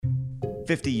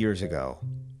50 years ago,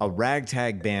 a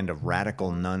ragtag band of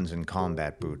radical nuns in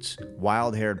combat boots,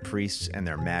 wild-haired priests, and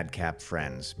their madcap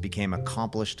friends became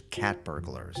accomplished cat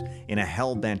burglars in a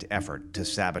hell-bent effort to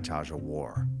sabotage a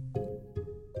war.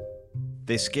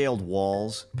 They scaled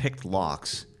walls, picked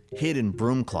locks, hid in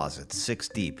broom closets 6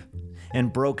 deep,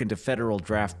 and broke into federal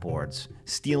draft boards,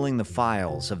 stealing the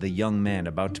files of the young men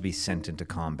about to be sent into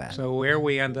combat. So where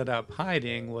we ended up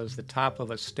hiding was the top of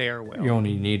a stairwell. You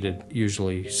only needed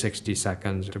usually 60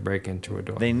 seconds to break into a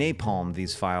door. They napalmed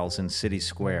these files in city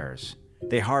squares.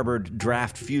 They harbored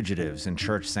draft fugitives in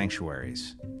church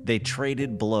sanctuaries. They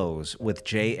traded blows with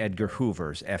J. Edgar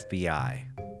Hoover's FBI.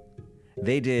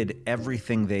 They did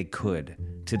everything they could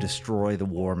to destroy the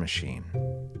war machine.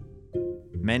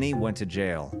 Many went to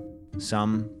jail.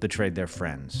 Some betrayed their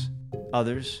friends.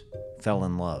 Others fell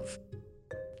in love.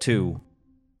 2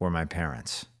 were my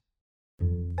parents.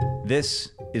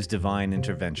 This is Divine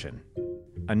Intervention,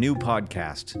 a new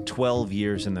podcast 12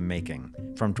 years in the making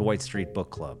from Dwight Street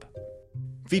Book Club,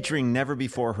 featuring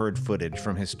never-before-heard footage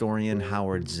from historian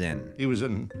Howard Zinn. He was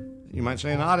you might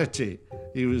say, an oddity.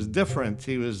 He was different.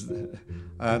 He was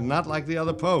not like the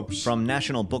other popes. From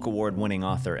National Book Award-winning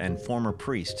author and former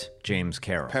priest James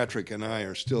Carroll. Patrick and I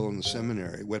are still in the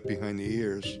seminary, wet behind the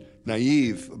ears,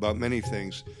 naive about many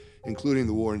things, including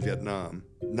the war in Vietnam,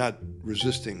 not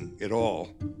resisting at all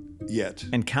yet.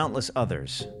 And countless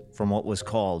others from what was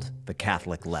called the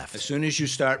Catholic left. As soon as you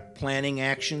start planning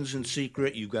actions in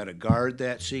secret, you've got to guard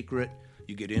that secret.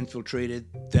 You get infiltrated,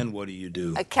 then what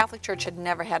do? A Catholic Church had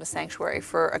never had a sanctuary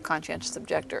for a conscientious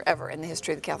objector ever in the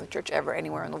history of the Catholic Church ever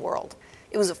anywhere in the world.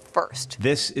 It was a first.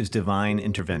 This is Divine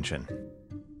Intervention.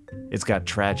 It's got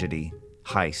tragedy,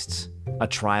 heists, a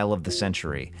trial of the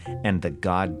century, and the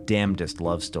goddamnedest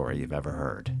love story you've ever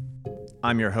heard.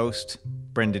 I'm your host,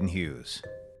 Brendan Hughes.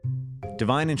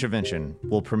 Divine Intervention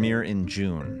will premiere in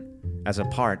June as a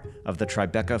part of the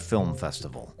Tribeca Film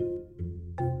Festival.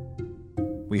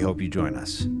 We hope you join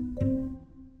us.